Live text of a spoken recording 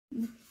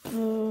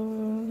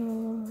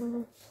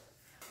Oh,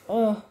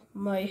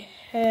 my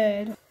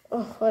head.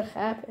 Oh, what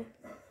happened?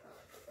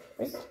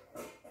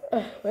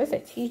 Where's the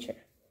teacher?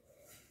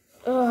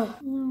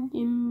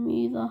 Give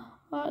me the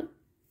hot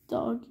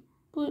dog.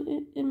 Put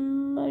it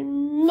in my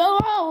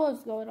mouth.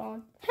 What's going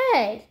on?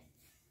 Hey,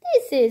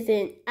 this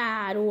isn't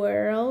Odd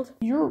World.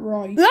 You're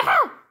right.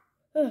 Ah!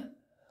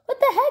 What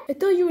the heck? I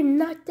thought you were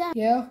knocked out.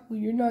 Yeah, well,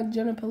 you're not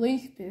Jenna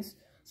Police,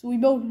 so we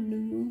both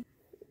knew.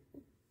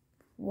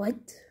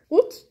 What?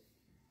 What's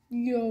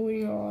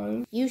going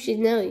on? You should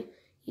know.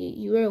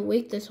 You were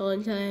awake this whole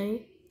entire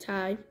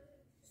time,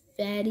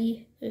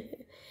 fatty.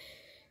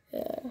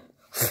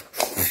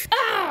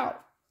 Ow!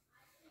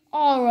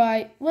 All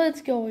right,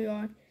 what's going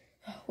on?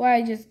 Why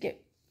I just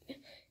get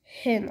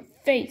hit in the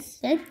face?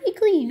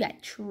 Technically, you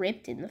got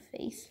tripped in the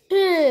face.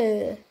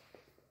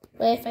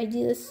 What if I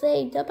do the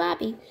same to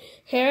Bobby?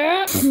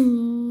 Here.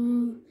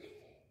 Don't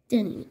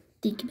even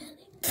think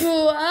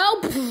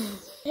about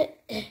it.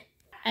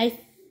 I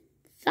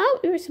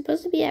thought we were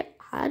supposed to be at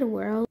Odd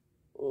World.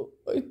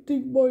 I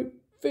think my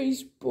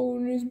face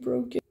bone is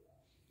broken.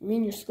 You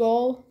mean your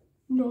skull?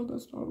 No,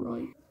 that's not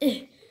right.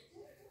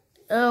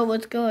 Oh,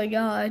 what's going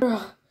on?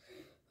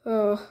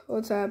 Oh,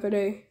 what's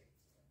happening?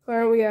 Why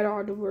aren't we at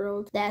Odd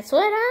World? That's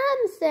what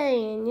I'm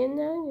saying, you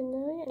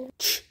know.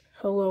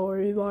 Hello,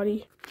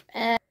 everybody.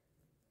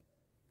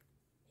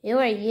 Who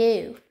are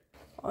you?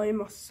 I'm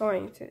a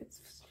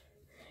scientist.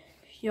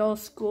 Y'all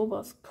school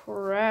bus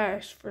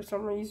crashed for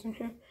some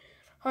reason.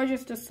 I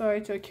just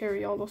decided to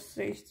carry all the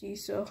safety,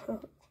 so...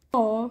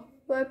 Oh,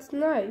 that's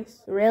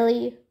nice.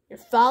 Really? You're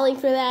falling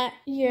for that?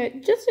 Yeah,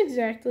 just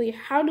exactly.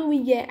 How do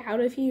we get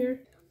out of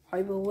here?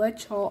 I will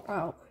let y'all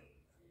out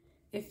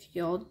if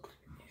y'all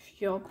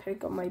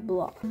pick up my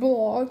blocks.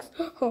 Blocks?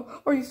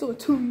 Oh, are you still a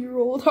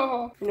 2-year-old?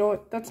 You know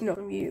what? That's not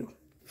from you.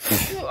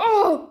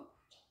 Oh!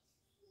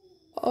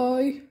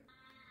 I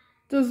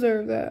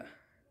deserve that.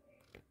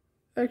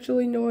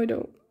 Actually, no, I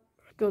don't.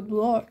 Good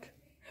luck.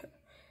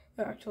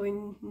 Actually,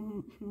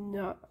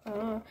 not,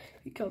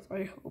 because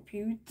I hope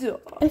you die.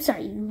 I'm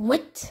sorry,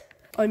 what?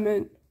 I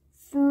meant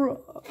fry.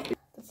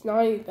 That's not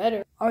any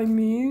better. I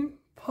mean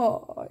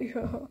pie.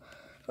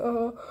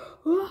 Ooh,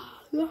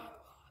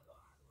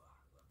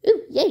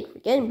 yay,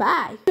 we're getting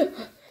by.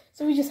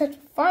 So we just have to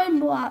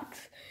find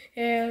blocks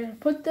and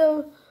put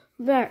them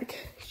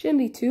back. Shouldn't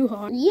be too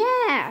hard.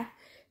 Yeah.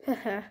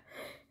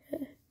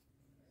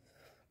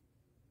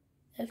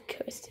 Of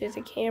course, there's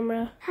a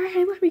camera.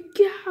 Hey, let me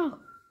go.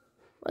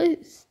 What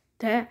is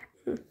that?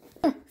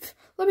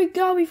 Let me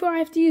go before I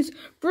have to use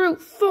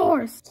brute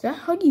force. Is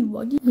that Huggy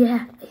Wuggy?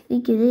 Yeah, I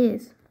think it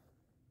is.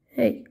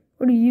 Hey,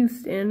 what are you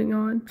standing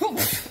on?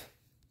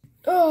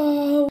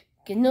 Oh.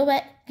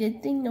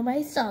 Good thing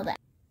nobody saw that.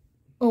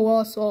 Oh, well,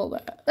 I saw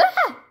that.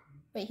 Ah!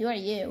 Wait, who are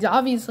you? He's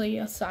obviously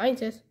a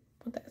scientist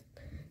with that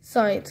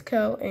science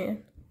coat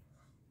and...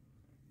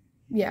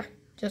 Yeah,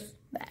 just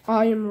that.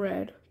 I am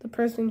Red, the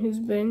person who's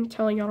been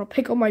telling y'all to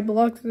pick up my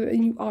blocks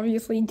and you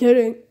obviously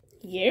didn't.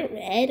 You're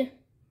Red?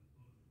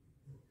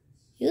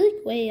 You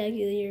look way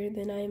uglier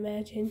than I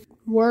imagined.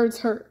 Words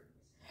hurt.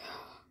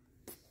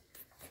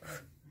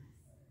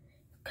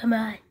 Come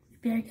on, we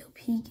better go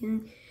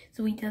peeking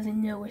so he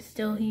doesn't know we're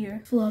still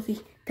here.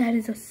 Fluffy, that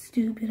is a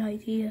stupid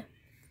idea.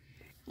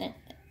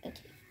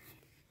 Okay.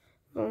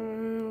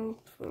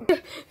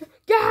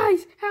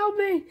 Guys, help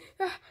me!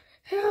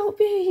 Help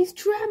me, he's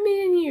trapped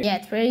me in here. Yeah,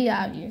 it's pretty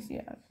obvious,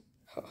 yeah.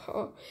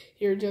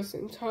 You're just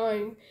in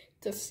time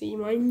to see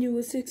my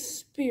newest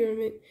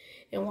experiment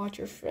and watch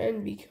your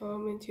friend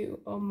become into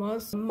a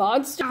monster. A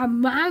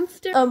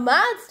monster? A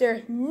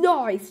monster?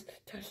 Nice!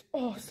 That's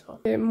awesome.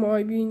 It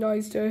might be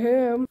nice to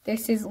him.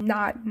 This is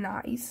not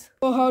nice.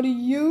 Well, how do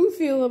you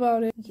feel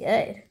about it?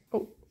 Good.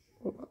 Oh,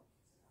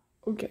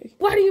 okay.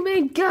 What do you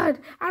mean good?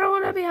 I don't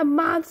want to be a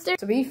monster.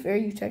 To be fair,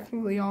 you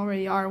technically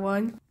already are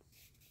one.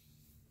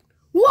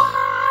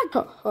 What?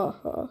 Ha ha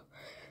ha.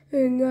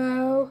 And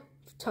now...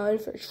 time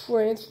for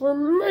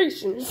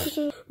transformation.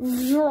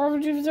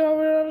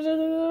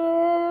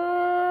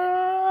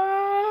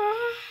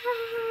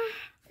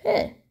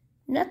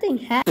 Nothing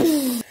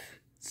happened.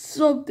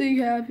 Something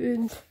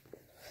happened.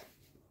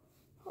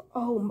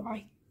 Oh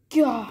my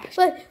gosh.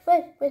 What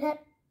happened?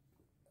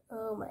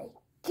 Oh my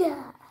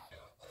god.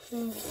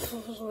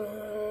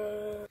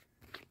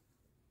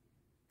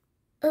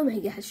 Oh my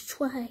gosh,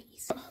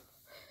 twice.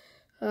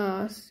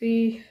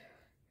 See,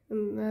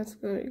 and that's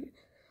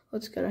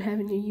what's gonna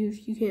happen to you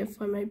if you can't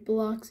find my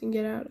blocks and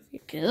get out of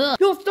here. Good.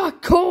 No, it's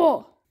not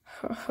cool.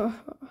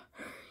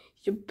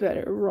 You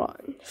better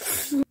run.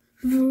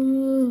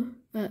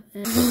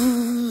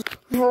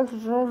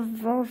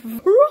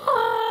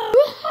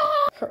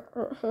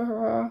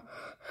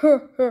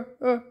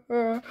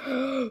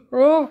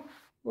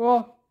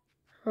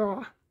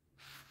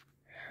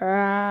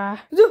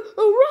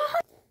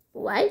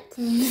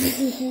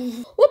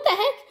 What the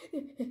heck?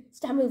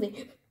 Stop moving.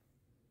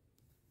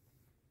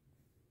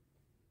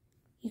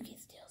 You can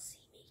still see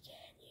me,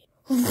 can you?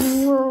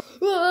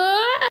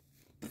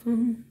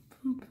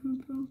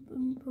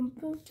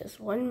 Just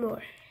one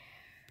more.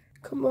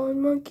 Come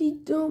on, monkey,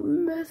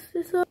 don't mess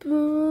this up.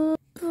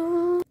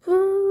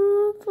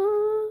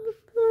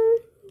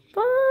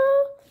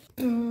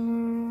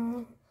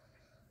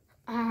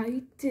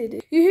 I did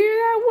it. You hear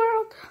that,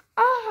 world?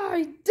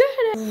 I did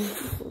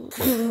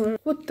it.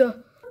 What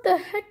the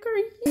heck are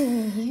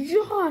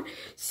you? John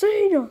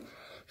Cena.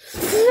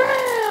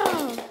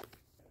 Slam!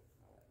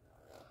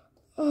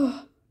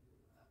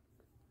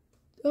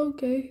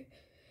 Okay.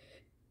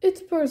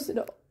 It's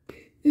personal.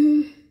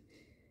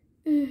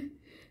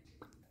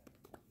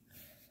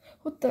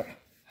 What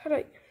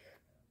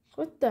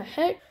the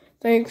heck?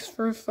 Thanks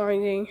for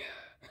finding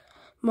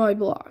my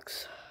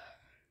blocks.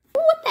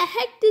 What the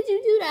heck did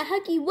you do to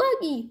Huggy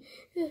Wuggy?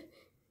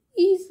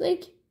 He's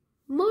like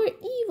more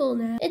evil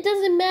now. It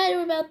doesn't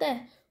matter about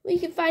that. We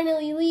can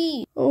finally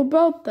leave. Oh,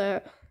 about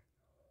that.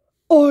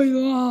 I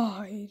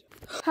lied.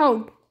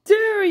 How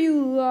dare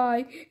you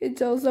lie and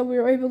tell us that we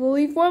were able to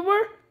leave when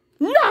we're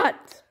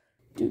not?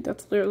 Dude,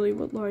 that's literally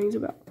what lying's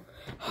about.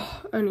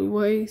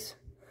 Anyways,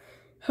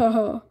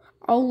 I'll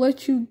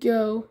let you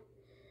go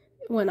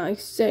when I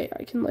say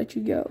I can let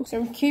you go. So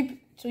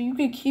you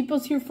can keep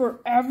us here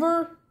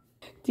forever?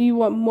 Do you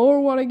want more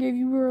of what I gave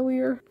you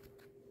earlier?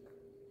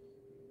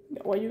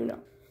 No, I do not.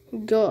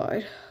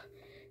 Good.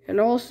 And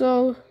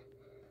also,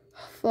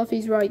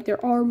 Fluffy's right.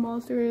 There are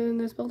monsters in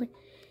this building.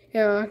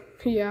 Yeah,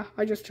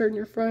 I just turned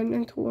your friend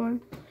into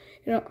one.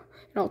 And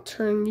I'll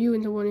turn you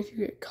into one if you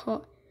get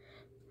caught.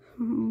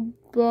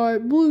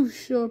 But Blue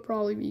should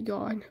probably be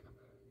gone.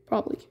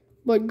 Probably.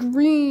 But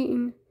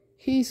Green,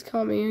 he's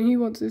coming and he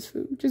wants his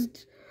food.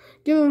 Just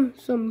give him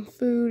some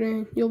food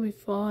and you'll be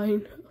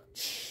fine.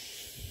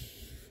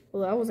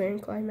 Well, that was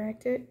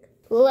anticlimactic.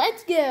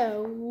 Let's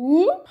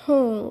go.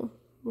 Huh.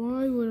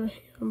 Why would a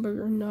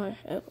hamburger not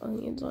have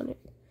onions on it?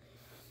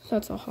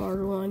 That's a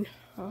hard one.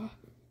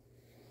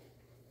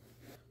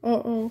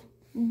 Uh-oh.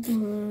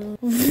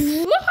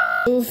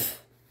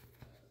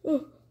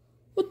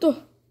 What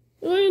the?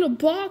 Am I in a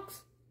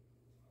box?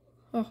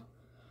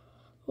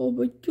 Oh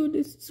my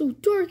goodness, it's so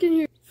dark in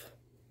here.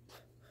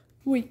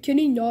 Wait, can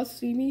he not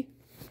see me?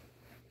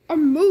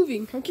 I'm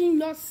moving. How can you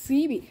not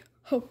see me?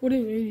 Oh, what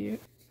an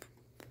idiot.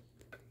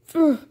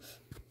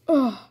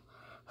 Oh,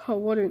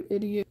 what an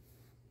idiot.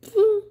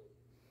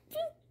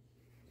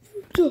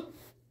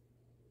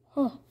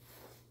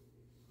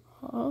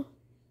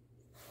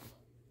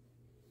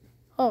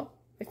 Oh,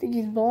 I think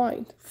he's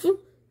blind.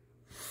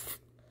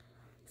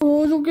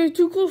 Oh, don't get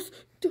too close.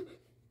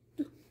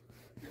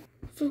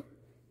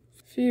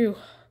 Phew.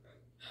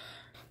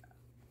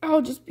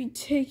 I'll just be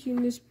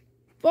taking this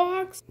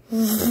box.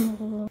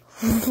 Uh-oh.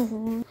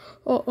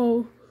 All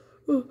the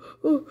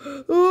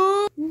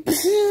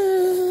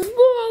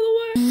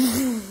way.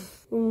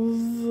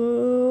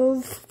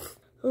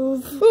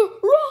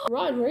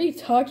 Ron, what are you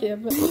talking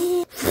about?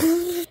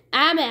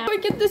 I'm out.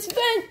 Quick, get this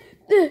vent.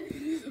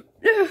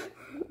 Come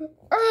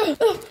on,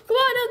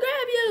 I'll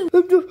grab you.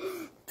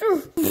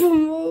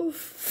 Whoa,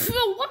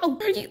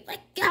 you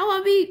let go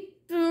of me.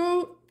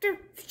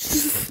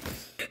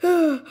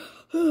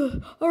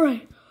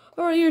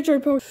 Alright, your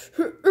turn, Post.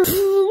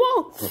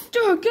 Whoa,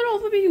 get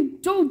off of me, you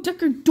dumb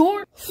dicker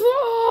dork.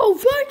 Whoa,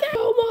 fuck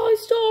out my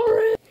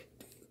story.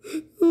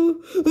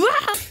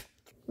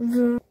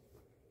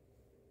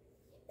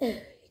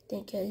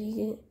 Think you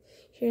can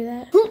hear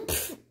that?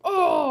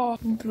 Oh,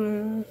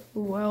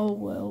 well.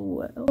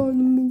 On the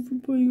move for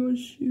putting on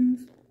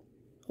shoes.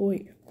 Oh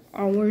wait, I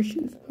don't wear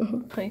shoes.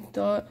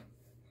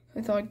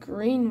 I thought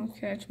Green would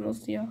catch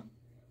most of y'all.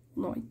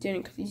 No, I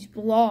didn't, because he's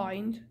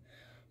blind.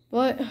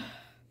 But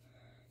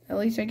at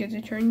least I get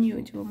to turn you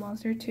into a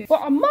monster too.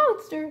 What, a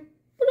monster?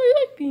 But I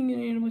like being an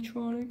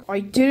animatronic. I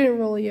didn't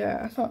really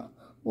ask.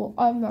 Well,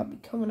 I'm not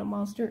becoming a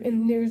monster,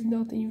 and there's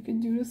nothing you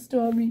can do to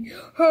stop me.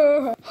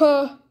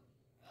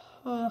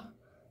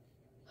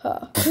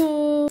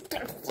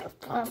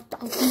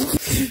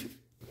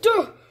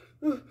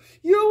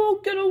 You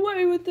won't get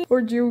away with it.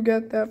 Or did you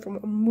get that from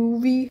a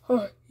movie?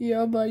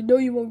 Yeah, but I know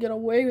you won't get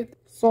away with it.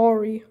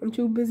 Sorry, I'm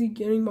too busy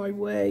getting my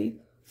way.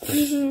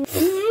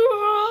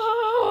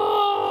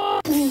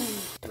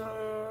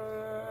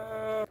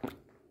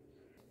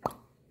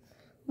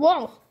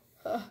 Whoa.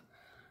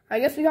 I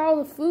guess we got all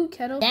the food,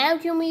 Kettle. Now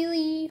can we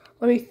leave?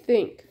 Let me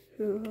think.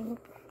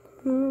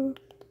 No,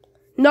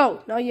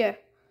 not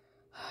yet.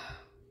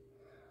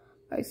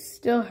 I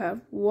still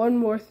have one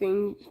more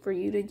thing for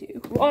you to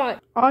do. What?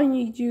 I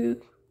need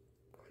you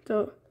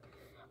to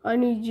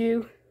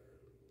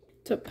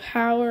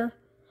power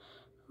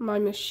my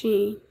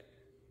machine.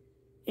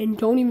 And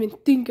don't even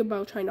think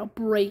about trying to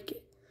break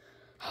it.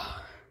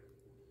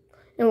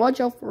 And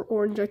watch out for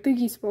Orange. I think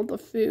he smelled the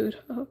food.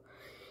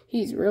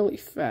 He's really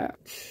fat.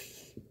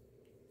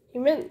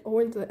 You meant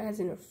orange as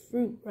in a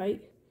fruit,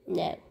 right?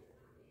 No,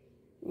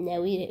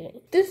 we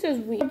didn't. This is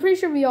weird. I'm pretty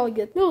sure we all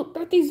get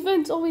that these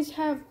vents always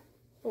have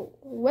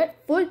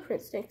wet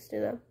footprints next to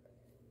them.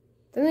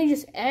 Then they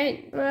just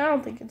end. I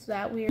don't think it's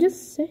that weird.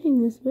 Just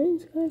saying, this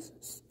vent is kind of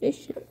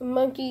suspicious.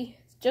 Monkey,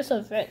 it's just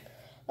a vent.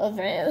 A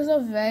vent is a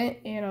vent,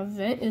 and a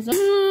vent is a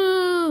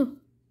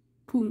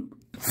boom.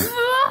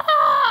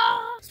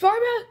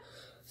 Spider-Man!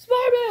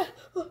 Spider-Man!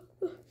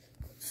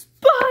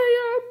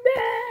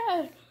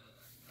 Spider-Man!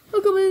 How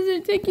come it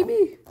isn't taking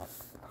me?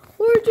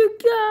 Where'd you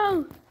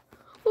go?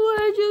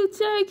 Where'd you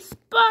take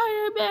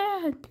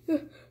Spider-Man?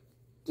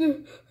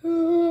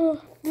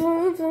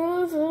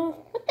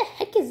 What the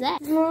heck is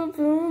that?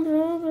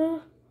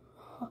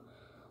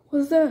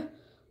 What's that?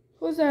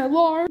 What's that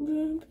alarm?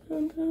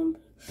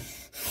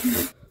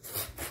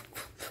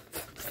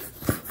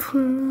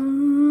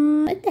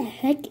 What the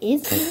heck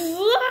is that?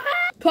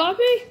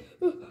 Poppy?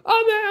 I'm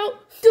out!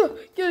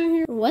 Get in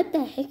here! What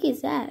the heck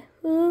is that?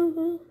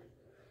 Oh,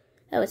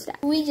 it's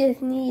that. We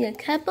just need a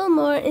couple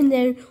more and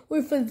then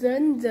we're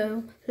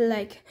finito.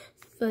 Like,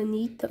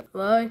 finito.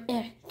 What?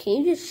 Yeah, can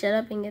you just shut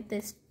up and get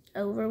this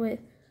over with?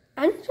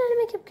 I'm just trying to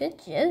make up good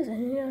jokes. I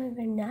don't know if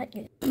they're not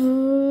good.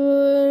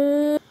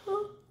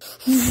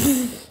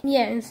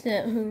 Yeah, and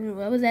so,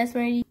 what was that,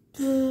 Smarty?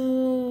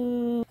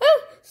 Oh,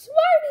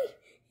 Smarty!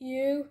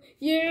 You.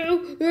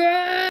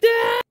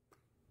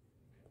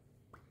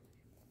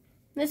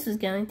 This is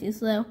going too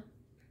slow.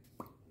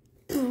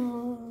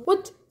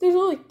 What? There's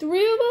only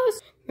 3 of us?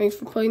 Thanks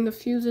for putting the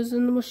fuses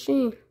in the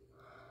machine.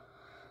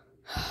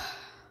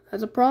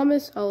 As a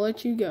promise, I'll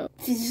let you go.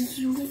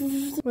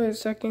 Wait a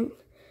second.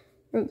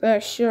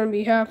 That shouldn't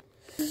be happening.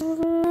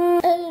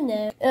 Oh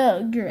no.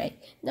 Oh great.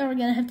 Now we're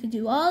gonna have to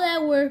do all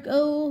that work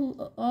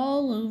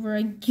all over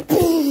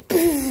again.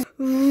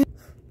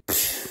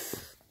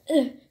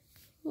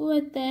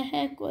 What the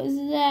heck was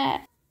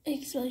that?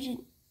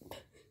 Explosion.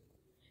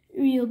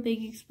 Real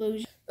big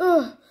explosion.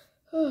 Oh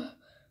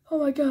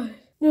my god.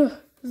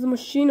 Is the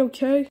machine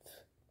okay?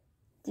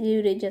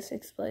 Dude, it just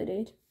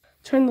exploded.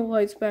 Turn the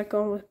lights back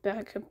on with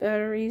backup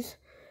batteries.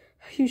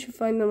 You should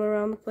find them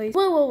around the place.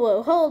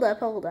 Whoa. Hold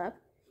up.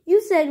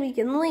 You said we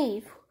can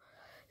leave.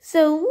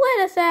 So let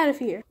us out of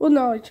here. Well,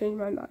 now I changed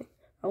my mind.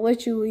 I'll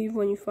let you leave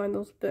when you find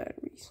those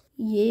batteries.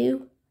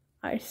 You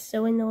are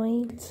so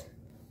annoying.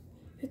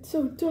 It's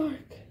so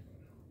dark.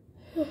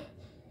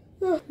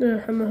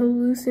 I'm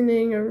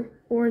hallucinating an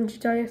orange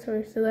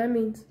dinosaur, so that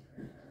means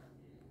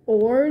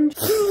orange.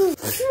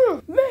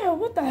 Man,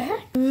 what the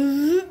heck?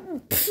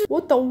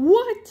 What the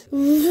what?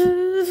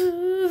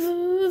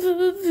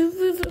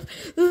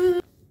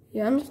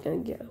 Yeah, I'm just gonna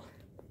go.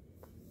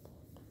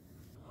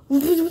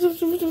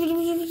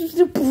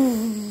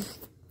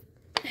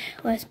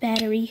 Less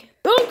battery.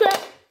 Okay.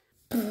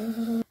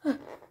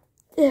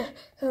 Yeah.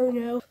 Oh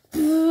no.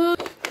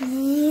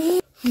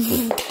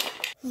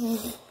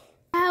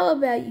 How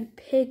about you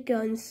pick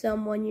on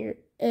someone your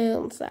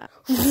own size?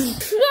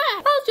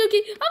 I was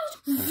joking.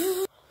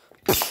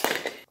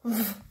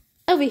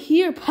 Over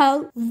here,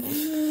 pal.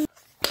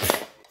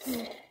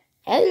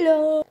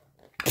 Hello.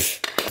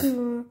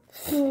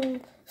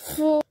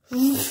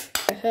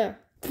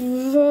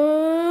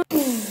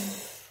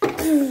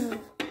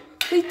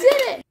 We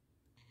did it.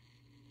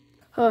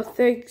 Oh,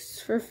 thanks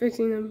for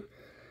fixing them.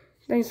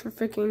 Thanks for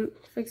fixing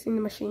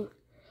the machine.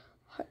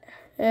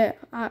 Yeah,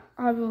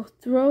 I will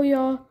throw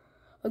y'all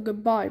a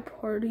goodbye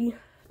party.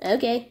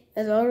 Okay,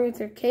 as long as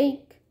there's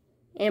cake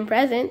and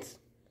presents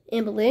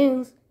and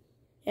balloons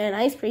and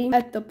ice cream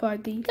At the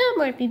party. no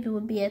more people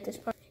would be at this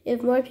party.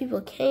 If more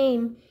people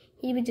came,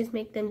 he would just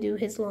make them do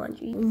his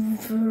laundry.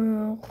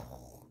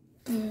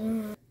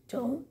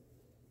 Don't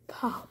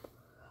pop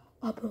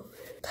a balloon.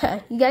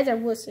 You guys are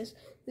wusses.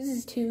 This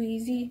is too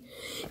easy.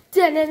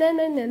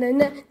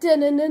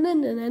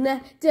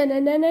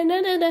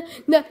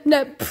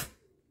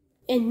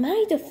 In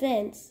my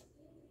defense,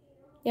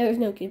 there's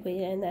no good way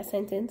to end that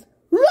sentence.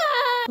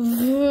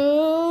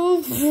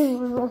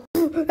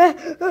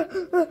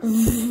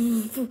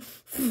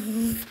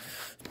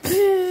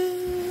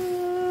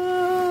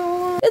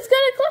 It's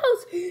gonna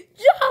close.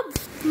 Jump!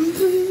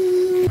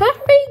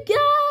 Hurry,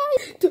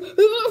 guys!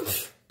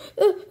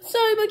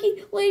 Sorry,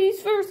 Bucky.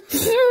 Ladies first.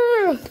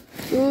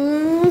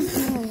 No!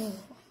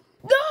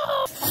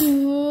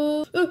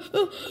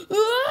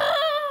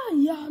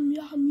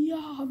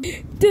 Yum.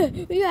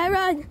 We gotta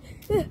run.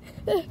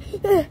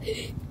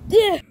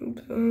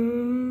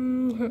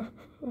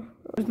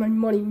 Where's my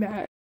money,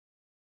 Matt?